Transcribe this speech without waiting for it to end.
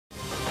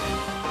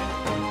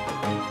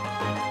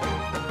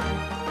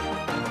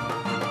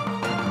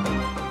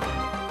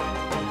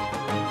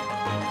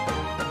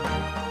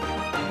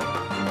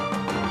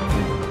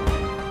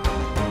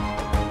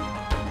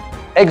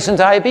Eggs and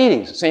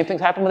diabetes. Same thing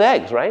happened with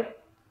eggs, right?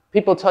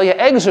 People tell you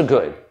eggs are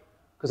good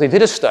because they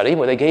did a study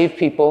where they gave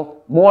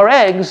people more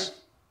eggs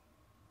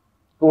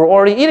who were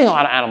already eating a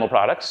lot of animal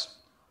products,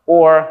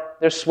 or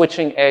they're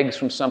switching eggs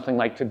from something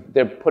like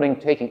they're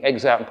taking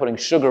eggs out and putting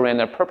sugar in.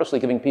 They're purposely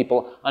giving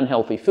people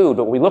unhealthy food.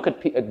 But we look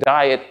at a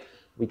diet.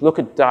 We look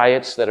at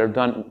diets that are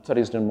done,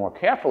 studies done more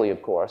carefully,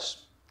 of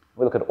course.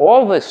 We look at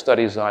all the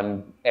studies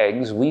on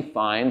eggs. We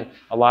find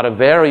a lot of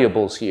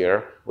variables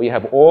here where you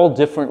have all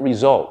different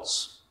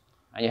results.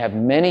 And you have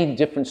many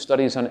different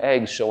studies on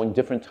eggs showing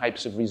different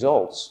types of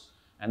results.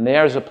 And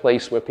there's a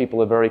place where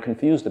people are very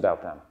confused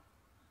about them.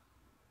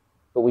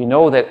 But we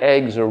know that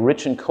eggs are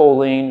rich in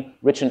choline,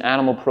 rich in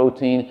animal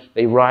protein.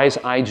 They rise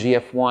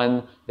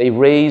IGF-1. They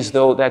raise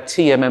that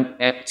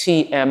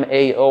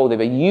TMAO. They have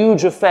a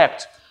huge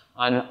effect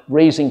on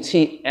raising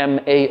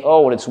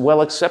TMAO. And it's well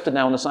accepted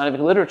now in the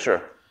scientific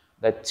literature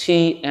that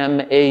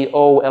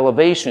TMAO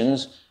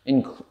elevations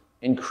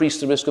increase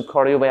the risk of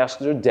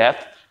cardiovascular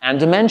death and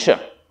dementia.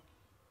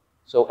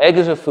 So egg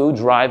is a food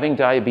driving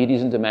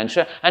diabetes and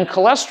dementia. And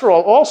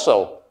cholesterol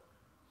also.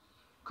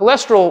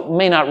 Cholesterol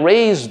may not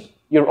raise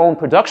your own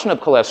production of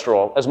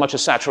cholesterol as much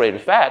as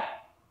saturated fat,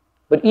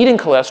 but eating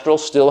cholesterol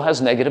still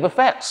has negative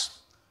effects.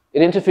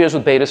 It interferes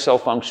with beta cell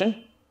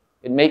function.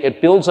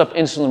 It builds up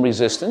insulin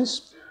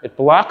resistance. It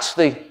blocks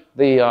the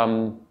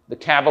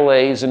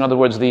cavillae, in other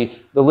words, the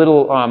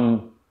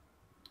little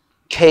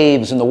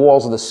caves in the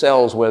walls of the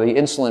cells where the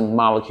insulin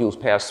molecules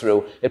pass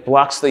through. It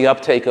blocks the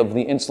uptake of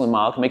the insulin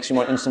molecule, makes you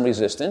more insulin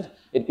resistant.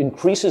 It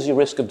increases your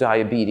risk of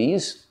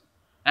diabetes.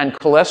 And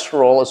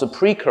cholesterol is a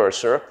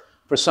precursor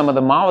for some of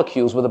the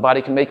molecules where the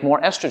body can make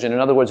more estrogen. In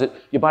other words,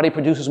 your body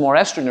produces more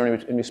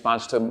estrogen in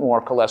response to more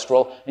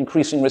cholesterol,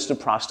 increasing risk of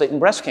prostate and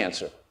breast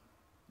cancer.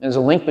 And there's a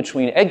link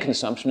between egg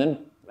consumption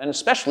and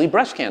especially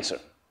breast cancer.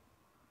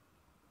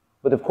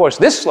 But of course,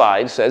 this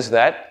slide says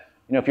that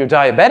if you're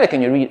diabetic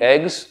and you eat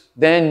eggs,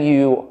 then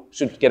you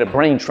should get a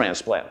brain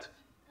transplant.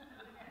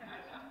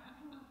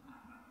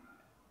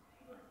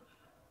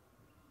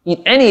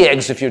 Eat any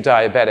eggs if you're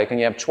diabetic, and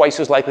you have twice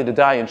as likely to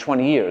die in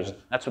 20 years.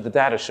 That's what the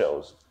data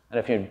shows. And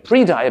if you're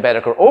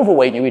pre-diabetic or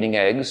overweight and you're eating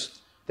eggs,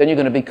 then you're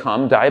going to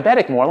become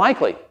diabetic more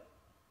likely.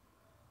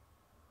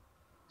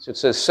 So it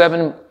says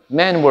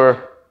men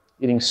were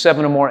eating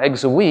 7 or more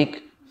eggs a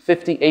week,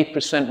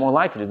 58% more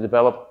likely to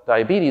develop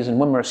diabetes, and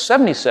women are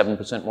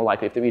 77% more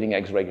likely if they're eating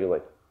eggs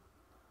regularly.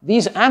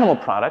 These animal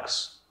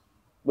products,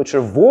 which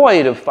are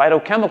void of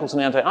phytochemicals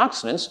and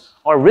antioxidants,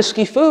 are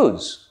risky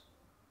foods.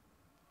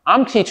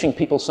 I'm teaching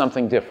people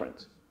something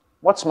different.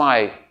 What's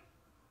my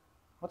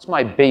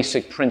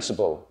basic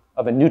principle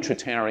of a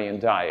nutritarian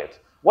diet?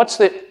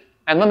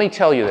 And let me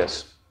tell you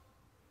this.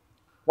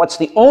 What's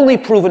the only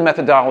proven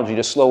methodology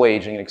to slow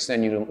aging and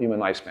extend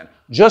human lifespan?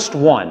 Just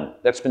one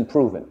that's been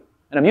proven.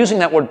 And I'm using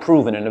that word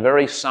proven in a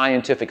very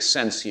scientific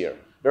sense here,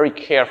 very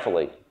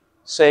carefully,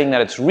 saying that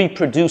it's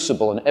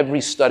reproducible in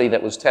every study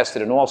that was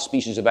tested in all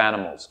species of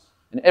animals.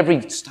 And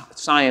every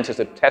scientist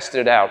that tested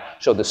it out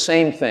showed the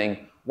same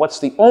thing. What's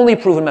the only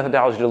proven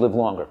methodology to live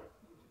longer?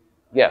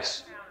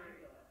 Yes.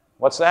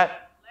 What's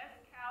that? Less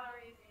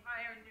calories,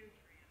 higher nutrients.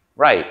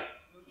 Right.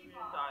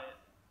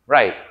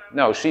 Right.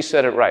 No, she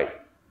said it right.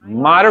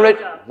 Moderate,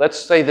 let's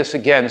say this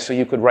again so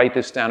you could write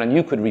this down and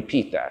you could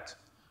repeat that.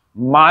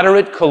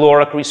 Moderate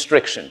caloric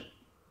restriction.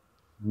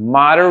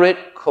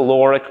 Moderate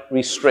caloric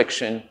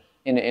restriction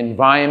in an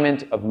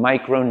environment of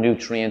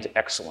micronutrient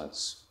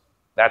excellence.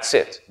 That's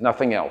it,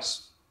 nothing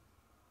else.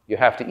 You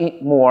have to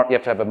eat more, you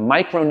have to have a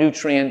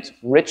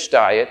micronutrient-rich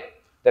diet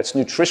that's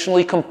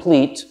nutritionally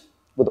complete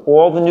with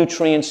all the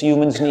nutrients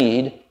humans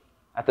need.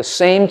 At the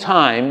same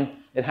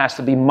time, it has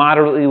to be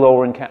moderately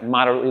low in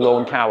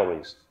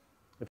calories.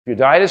 If your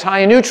diet is high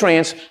in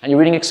nutrients and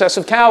you're eating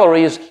excessive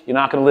calories, you're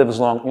not going to live as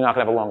long, you're not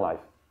going to have a long life.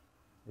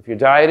 If your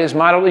diet is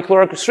moderately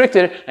caloric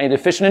restricted and you're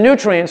deficient in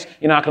nutrients,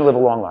 you're not going to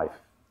live a long life.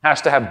 It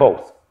has to have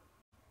both.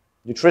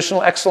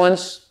 Nutritional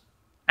excellence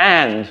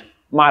and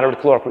moderate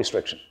caloric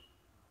restriction.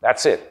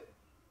 That's it.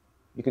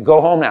 You could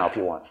go home now if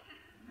you want.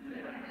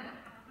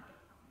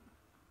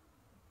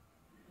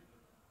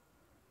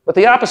 But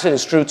the opposite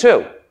is true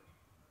too.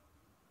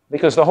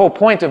 Because the whole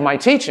point of my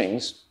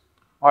teachings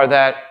are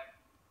that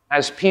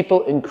as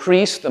people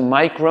increase the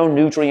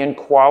micronutrient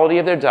quality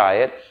of their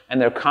diet and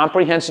their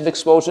comprehensive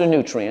exposure to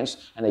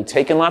nutrients, and they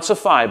take in lots of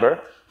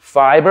fiber,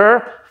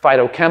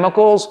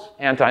 phytochemicals,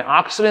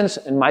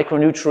 antioxidants, and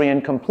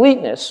micronutrient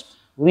completeness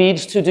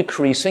leads to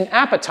decreasing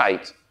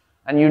appetite.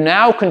 And you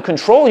now can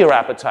control your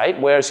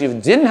appetite, whereas if you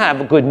didn't have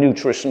a good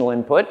nutritional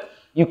input,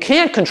 you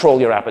can't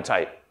control your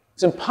appetite.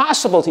 It's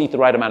impossible to eat the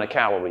right amount of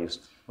calories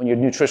when you're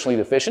nutritionally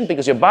deficient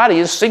because your body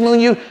is signaling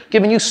you,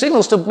 giving you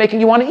signals to making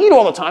you want to eat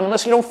all the time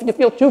unless you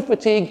feel too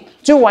fatigued,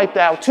 too wiped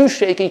out, too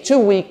shaky, too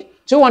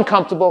weak, too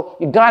uncomfortable.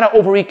 You've got to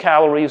overeat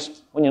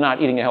calories when you're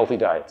not eating a healthy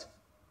diet.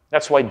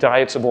 That's why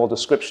diets of all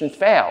description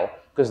fail,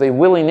 because they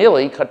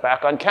willy-nilly cut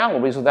back on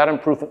calories without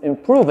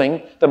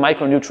improving the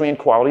micronutrient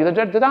quality of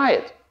the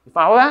diet. You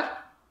follow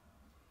that?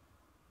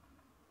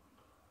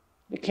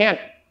 You can't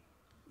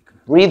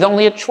Breathe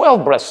only at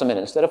 12 breaths a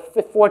minute instead of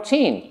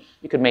 14.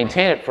 You could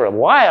maintain it for a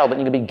while, but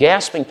you could be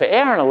gasping for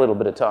air in a little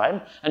bit of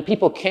time. And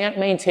people can't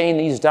maintain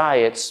these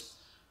diets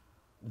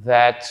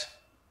that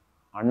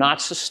are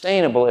not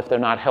sustainable if they're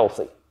not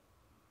healthy.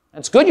 And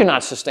it's good you're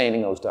not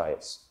sustaining those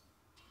diets.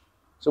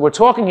 So we're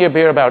talking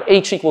here about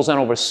H equals N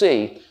over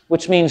C,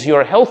 which means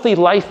your healthy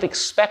life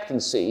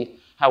expectancy,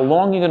 how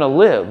long you're going to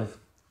live,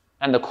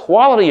 and the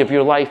quality of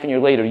your life in your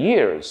later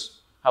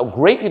years, how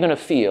great you're going to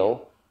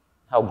feel,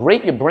 how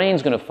great your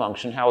brain's going to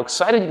function, how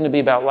excited you're going to be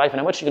about life, and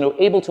how much you're going to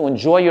be able to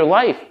enjoy your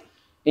life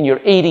in your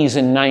 80s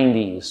and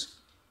 90s,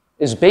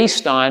 is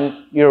based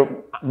on your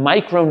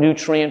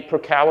micronutrient per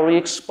calorie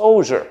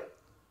exposure.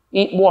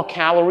 Eat more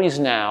calories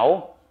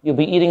now, you'll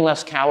be eating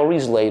less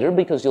calories later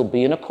because you'll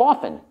be in a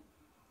coffin.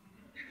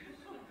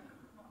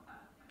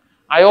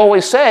 I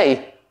always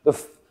say,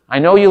 I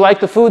know you like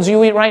the foods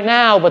you eat right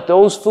now, but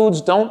those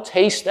foods don't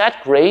taste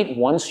that great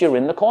once you're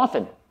in the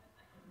coffin.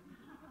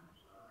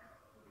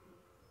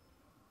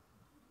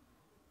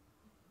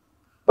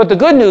 But the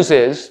good news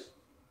is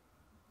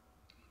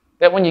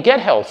that when you get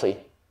healthy,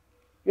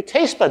 your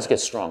taste buds get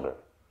stronger,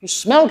 your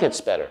smell gets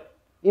better,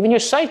 even your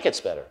sight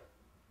gets better.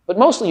 But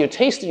mostly your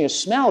taste and your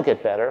smell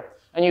get better,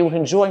 and you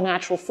enjoy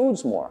natural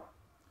foods more.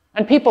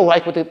 And people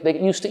like what they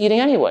get used to eating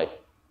anyway.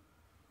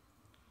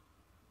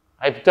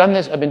 I've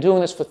been doing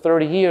this for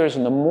 30 years,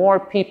 and the more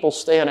people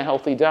stay on a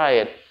healthy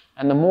diet,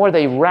 and the more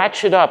they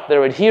ratchet up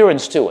their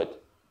adherence to it,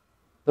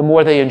 the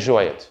more they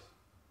enjoy it.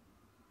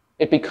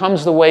 It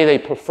becomes the way they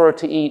prefer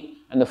to eat,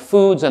 and the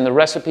foods and the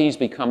recipes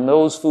become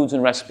those foods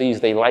and recipes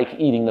they like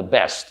eating the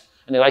best.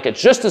 And they like it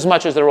just as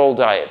much as their old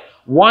diet.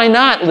 Why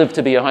not live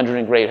to be 100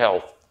 in great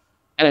health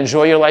and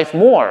enjoy your life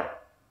more?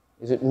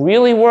 Is it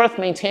really worth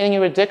maintaining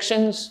your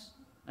addictions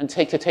and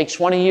take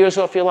 20 years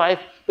off your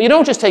life? But you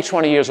don't just take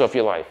 20 years off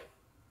your life,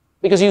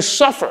 because you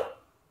suffer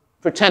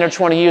for 10 or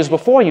 20 years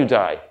before you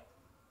die.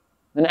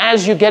 And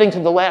as you're getting to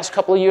the last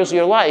couple of years of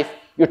your life,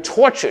 you're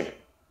tortured.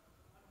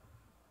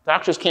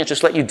 Doctors can't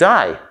just let you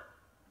die. They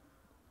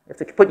have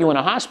to put you in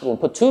a hospital and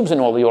put tubes in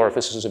all the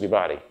orifices of your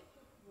body.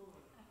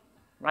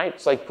 Right?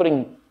 It's like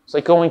going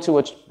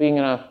to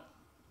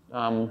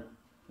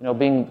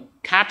being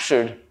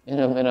captured in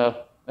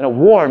a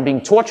war and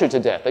being tortured to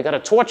death. They got to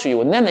torture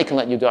you, and then they can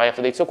let you die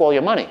after they took all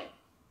your money.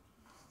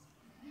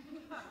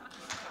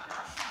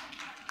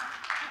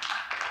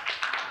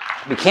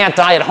 You can't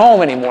die at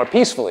home anymore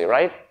peacefully,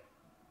 right?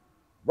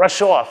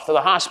 Rush off to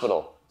the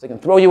hospital. They can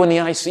throw you in the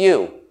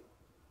ICU,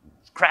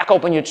 crack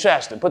open your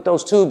chest, and put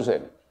those tubes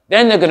in.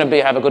 Then they're going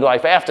to have a good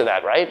life after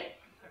that, right?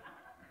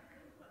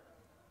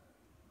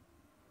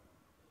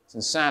 It's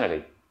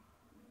insanity.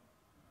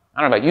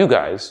 I don't know about you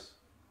guys.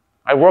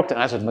 I worked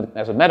as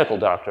a medical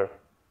doctor.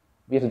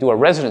 We had to do a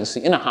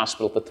residency in a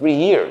hospital for 3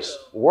 years,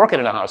 working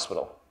in a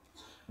hospital.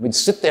 We'd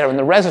sit there in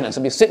the residence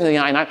and be sitting in the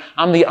ICU.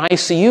 I'm the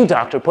ICU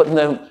doctor, putting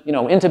the,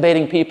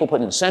 intubating people,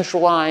 putting in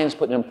central lines,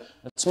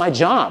 that's my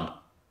job.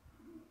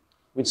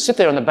 We'd sit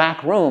there in the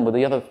back room with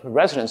the other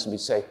residents and we'd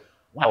say,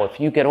 wow, if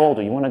you get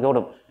older, you want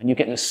to and you're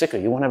getting sicker,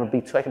 you want to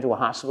be taken to a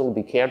hospital and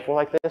be cared for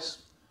like this?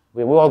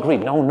 We all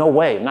agreed, no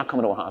way, I'm not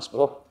coming to a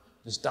hospital.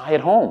 Just die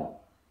at home.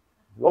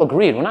 We all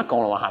agreed, we're not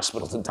going to a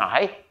hospital to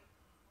die.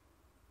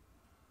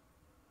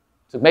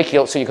 So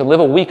you can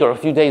live a week or a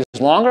few days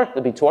longer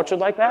to be tortured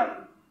like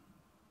that?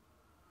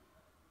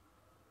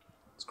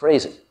 It's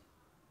crazy.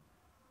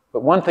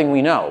 But one thing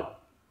we know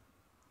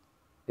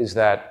is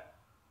that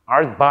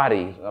our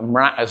body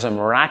is a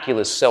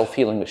miraculous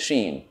self-healing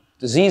machine.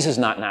 Disease is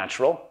not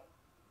natural.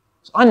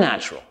 It's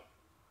unnatural.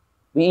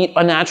 We eat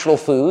unnatural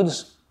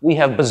foods. We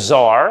have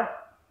bizarre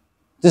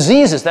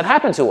diseases that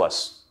happen to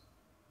us.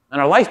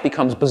 And our life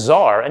becomes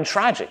bizarre and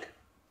tragic.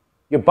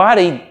 Your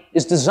body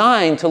is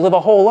designed to live a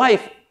whole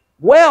life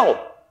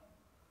well.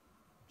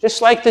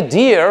 Just like the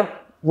deer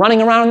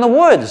running around in the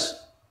woods.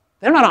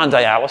 They're not on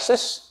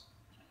dialysis.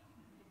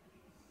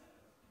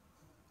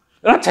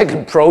 They're not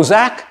taking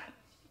Prozac.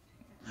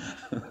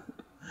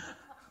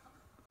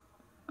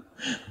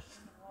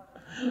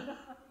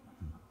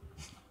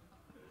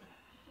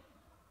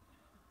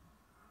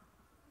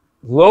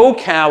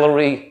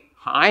 Low-calorie,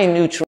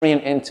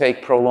 high-nutrient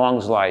intake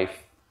prolongs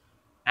life,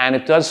 and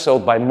it does so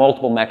by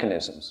multiple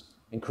mechanisms.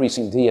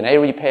 Increasing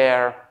DNA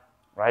repair,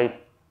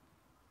 right?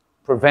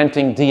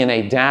 Preventing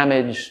DNA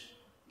damage,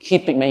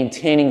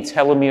 maintaining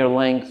telomere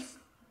length,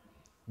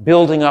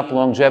 building up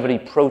longevity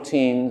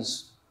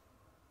proteins,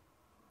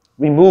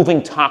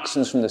 removing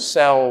toxins from the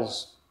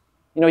cells.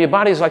 Your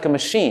body is like a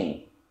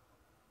machine,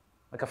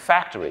 like a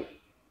factory.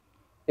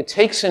 It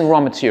takes in raw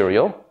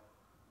material,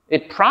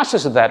 it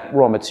processes that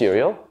raw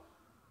material,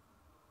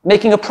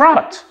 making a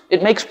product.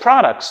 It makes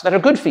products that are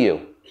good for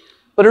you.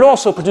 But it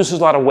also produces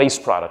a lot of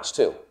waste products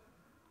too.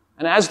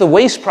 And as the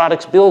waste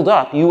products build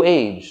up, you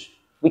age.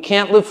 We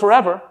can't live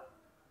forever,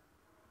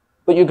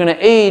 but you're going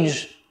to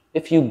age.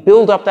 If you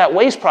build up that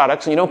waste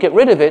products and you don't get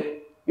rid of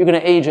it, you're going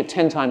to age at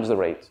 10 times the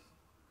rate.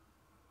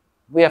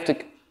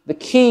 The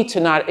key to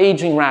not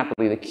aging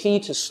rapidly, the key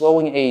to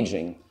slowing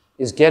aging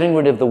is getting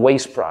rid of the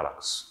waste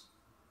products.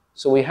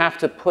 So we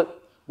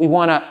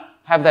want to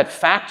have that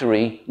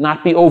factory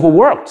not be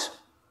overworked.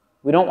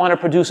 We don't want to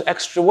produce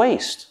extra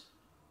waste.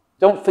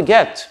 Don't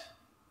forget,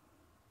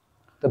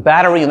 the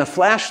battery in the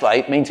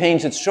flashlight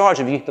maintains its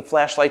charge if you get the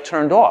flashlight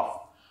turned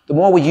off. The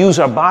more we use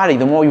our body,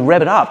 the more we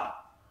rev it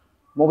up,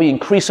 the more we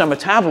increase our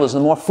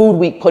metabolism, the more food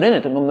we put in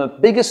it. And the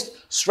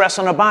biggest stress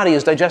on our body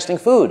is digesting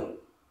food.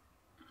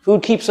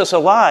 Food keeps us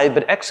alive,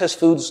 but excess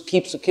food is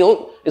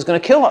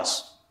going to kill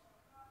us.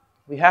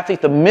 We have to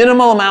eat the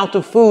minimal amount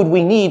of food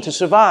we need to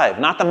survive,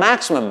 not the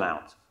maximum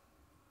amount.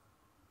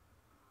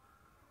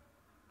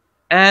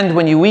 And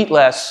when you eat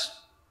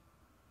less,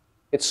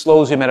 it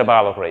slows your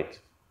metabolic rate.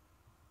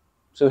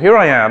 So here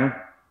I am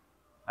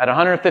at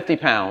 150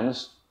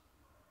 pounds,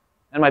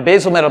 and my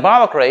basal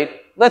metabolic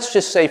rate, let's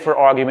just say for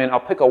argument, I'll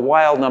pick a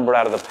wild number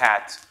out of the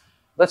hat.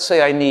 Let's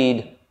say I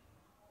need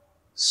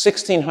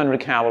 1,600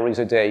 calories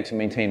a day to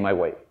maintain my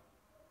weight.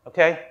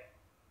 Okay?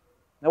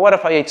 Now what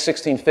if I ate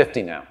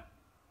 1,650 now?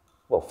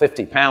 Well,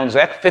 50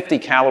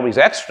 calories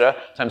extra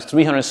times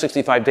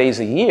 365 days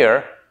a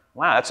year.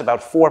 Wow, that's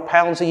about 4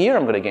 pounds a year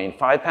I'm going to gain.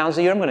 5 pounds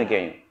a year I'm going to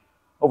gain.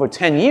 Over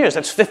 10 years,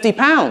 that's 50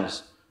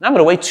 pounds. Now I'm going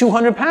to weigh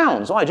 200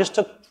 pounds. Oh, I just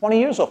took 20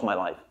 years off my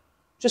life.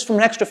 Just from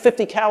an extra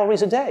 50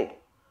 calories a day.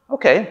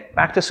 Okay,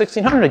 back to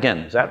 1,600 again.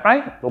 Is that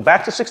right? Go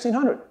back to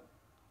 1,600.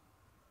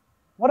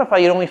 What if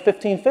I eat only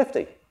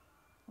 1,550?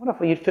 What if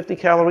I eat 50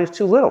 calories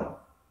too little?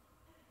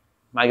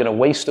 Am I going to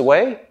waste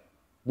away,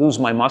 lose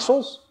my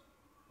muscles,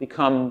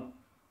 become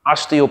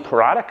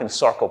osteoporotic and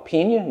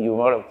sarcopenia?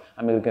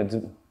 I'm going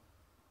to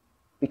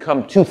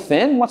become too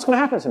thin? What's going to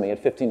happen to me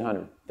at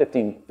 1,500,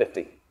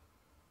 1,550?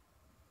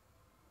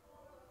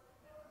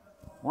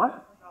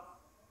 What?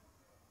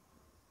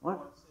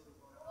 What?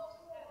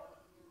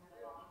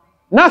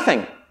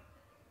 Nothing.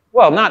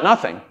 Well, not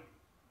nothing.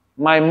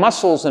 My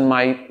muscles and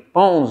my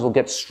bones will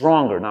get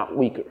stronger, not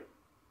weaker.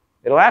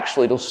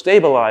 It'll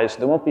stabilize.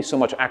 There won't be so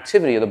much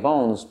activity of the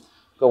bones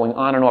going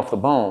on and off the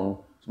bone.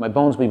 So my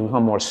bones will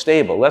become more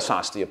stable, less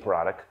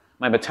osteoporotic.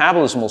 My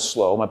metabolism will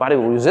slow. My body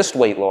will resist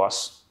weight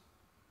loss.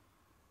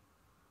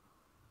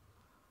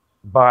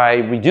 By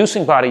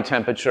reducing body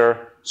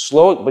temperature,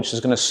 which is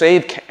going to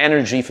save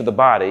energy for the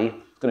body,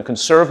 it's going to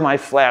conserve my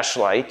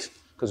flashlight,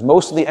 because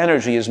most of the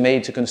energy is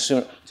made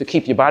to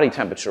keep your body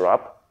temperature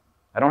up.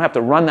 I don't have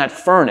to run that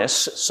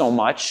furnace so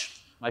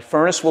much. My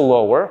furnace will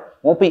lower,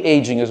 won't be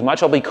aging as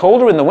much. I'll be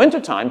colder in the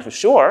wintertime for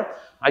sure.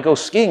 I go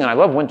skiing and I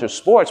love winter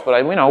sports, but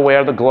I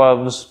wear the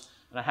gloves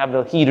and I have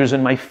the heaters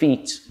in my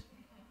feet.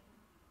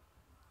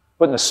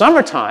 But in the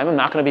summertime, I'm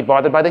not going to be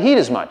bothered by the heat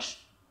as much.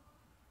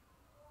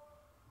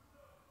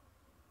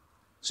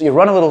 So you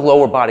run a little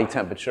lower body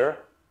temperature,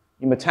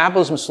 your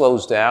metabolism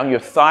slows down, your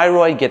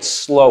thyroid gets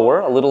slower,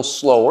 a little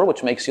slower,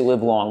 which makes you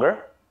live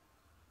longer.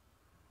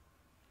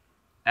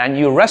 And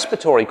your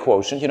respiratory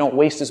quotient, you don't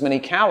waste as many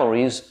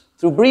calories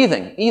through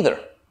breathing either.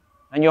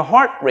 And your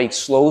heart rate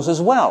slows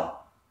as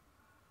well.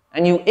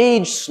 And you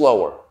age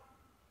slower.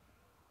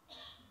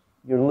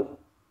 You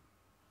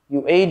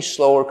age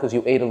slower because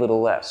you ate a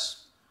little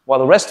less. While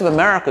the rest of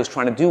America is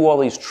trying to do all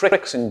these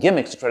tricks and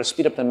gimmicks to try to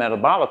speed up the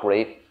metabolic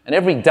rate, and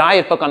every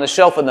diet book on the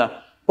shelf in the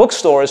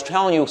bookstore is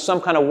telling you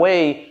some kind of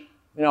way,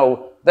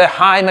 the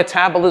high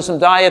metabolism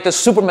diet, the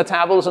super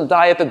metabolism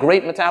diet, the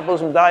great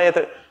metabolism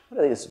diet.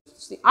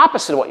 It's the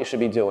opposite of what you should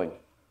be doing.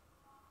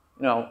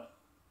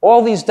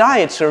 All these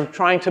diets are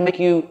trying to make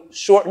you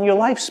shorten your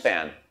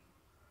lifespan.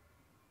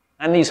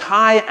 And these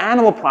high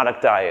animal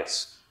product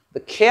diets,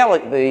 the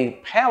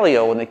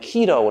paleo and the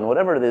keto and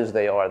whatever it is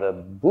they are, the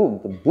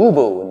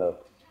boo-boo and the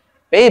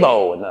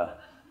babo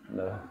and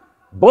the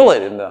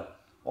bullet and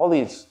all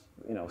these,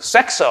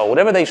 sexo,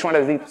 whatever they're trying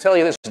to tell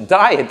you this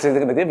diet they're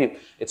going to give you,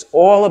 it's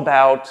all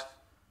about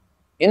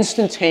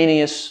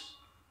instantaneous,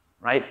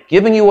 right?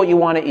 Giving you what you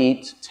want to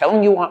eat,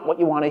 telling you what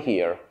you want to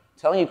hear,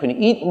 telling you can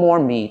eat more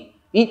meat,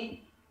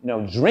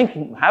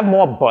 drink, have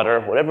more butter,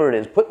 whatever it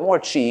is, put more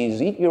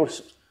cheese, eat your...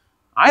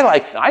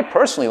 I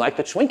personally like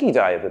the Twinkie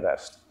diet the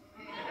best.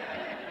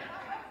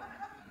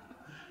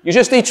 You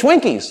just eat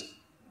Twinkies.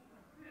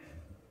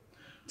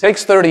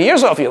 Takes 30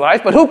 years off your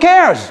life, but who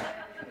cares?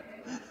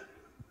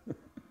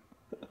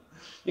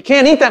 You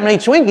can't eat that many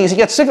Twinkies. You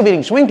get sick of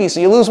eating Twinkies,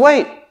 so you lose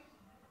weight.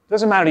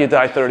 Doesn't matter you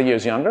die 30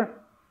 years younger.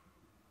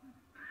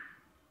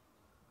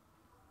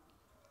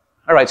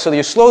 All right, so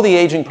you slow the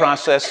aging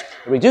process.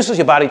 It reduces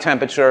your body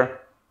temperature.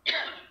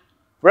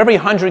 For every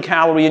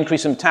 100-calorie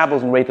increase in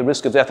metabolism rate, the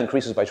risk of death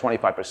increases by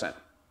 25%.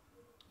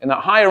 In the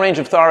higher range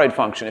of thyroid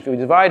function, if we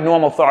divide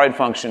normal thyroid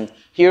function,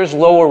 here's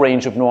lower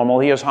range of normal,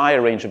 here's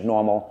higher range of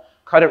normal.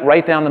 Cut it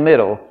right down the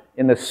middle.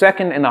 In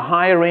the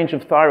higher range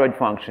of thyroid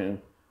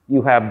function,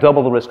 you have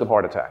double the risk of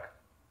heart attack.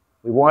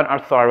 We want our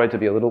thyroid to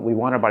be we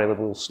want our body to live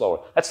a little slower.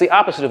 That's the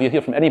opposite of you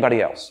hear from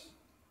anybody else.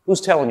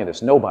 Who's telling you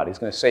this? Nobody's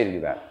going to say to you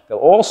that. They'll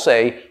all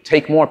say,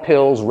 take more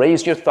pills,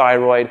 raise your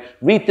thyroid,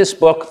 read this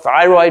book,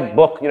 thyroid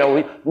book,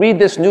 read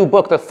this new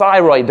book, The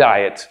Thyroid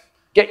Diet.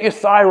 Get your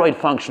thyroid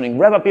functioning,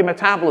 rev up your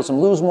metabolism,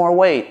 lose more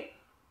weight.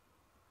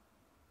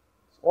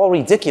 It's all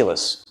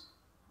ridiculous.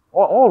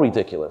 All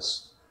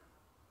ridiculous.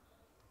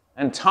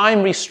 And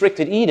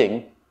time-restricted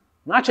eating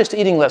not just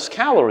eating less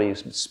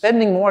calories, but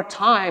spending more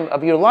time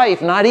of your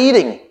life not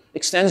eating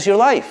extends your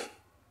life.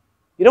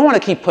 You don't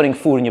want to keep putting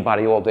food in your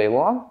body all day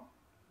long.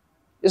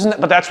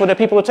 But that's what the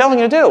people are telling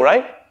you to do,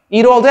 right?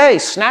 Eat all day,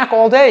 snack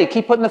all day,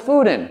 keep putting the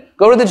food in.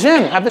 Go to the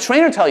gym, have the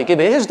trainer tell you, give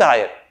you his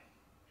diet.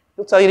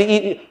 He'll tell you to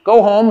eat,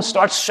 go home,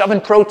 start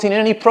shoving protein in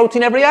and eat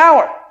protein every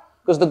hour.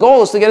 Because the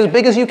goal is to get as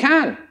big as you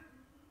can.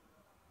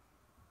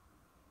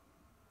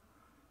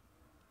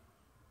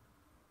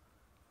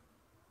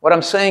 What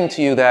I'm saying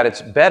to you that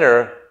it's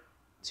better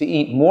to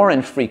eat more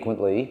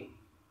infrequently,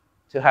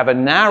 to have a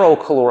narrow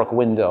caloric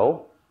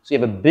window, so you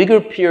have a bigger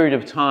period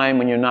of time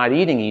when you're not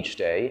eating each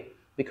day,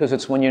 because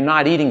it's when you're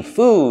not eating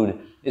food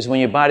is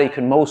when your body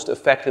can most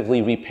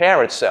effectively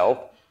repair itself,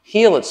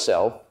 heal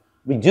itself,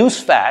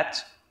 reduce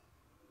fat,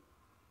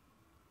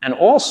 and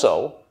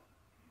also,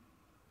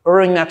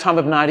 during that time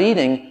of not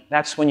eating,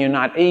 that's when you're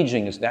not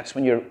aging. That's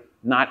when you're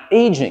not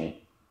aging.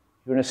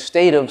 You're in a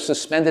state of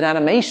suspended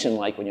animation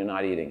like when you're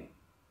not eating.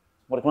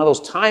 Like one of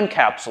those time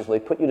capsules where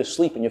they put you to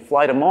sleep and you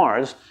fly to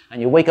Mars and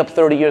you wake up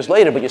 30 years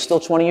later, but you're still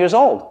 20 years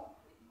old.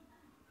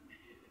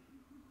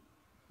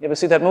 You ever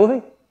see that movie?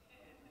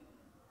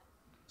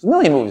 There's a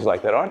million movies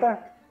like that, aren't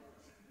there?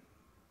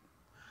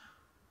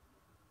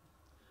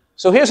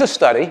 So here's a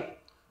study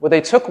where they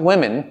took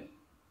women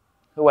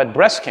who had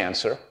breast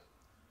cancer,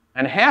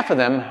 and half of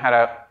them had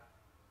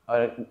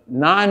a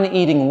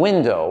non-eating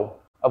window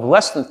of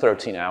less than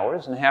 13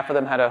 hours, and half of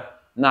them had a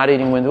not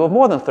eating window of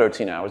more than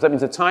 13 hours. That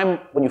means the time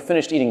when you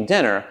finished eating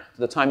dinner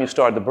to the time you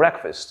started the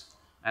breakfast.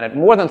 And at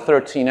more than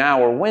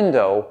 13-hour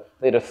window,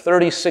 they had a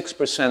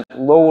 36%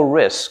 lower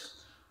risk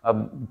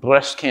of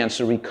breast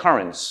cancer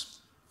recurrence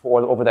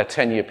over that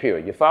 10-year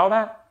period. You follow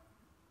that?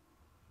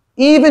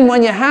 Even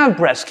when you have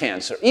breast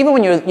cancer, even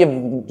when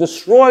you've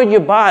destroyed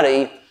your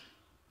body,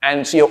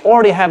 and so you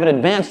already have an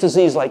advanced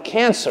disease like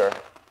cancer,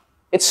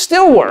 it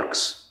still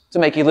works to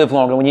make you live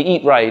longer when you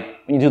eat right,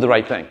 when you do the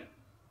right thing.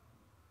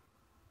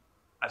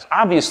 It's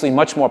obviously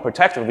much more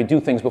protective if we do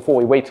things before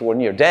we wait till we're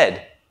near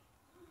dead.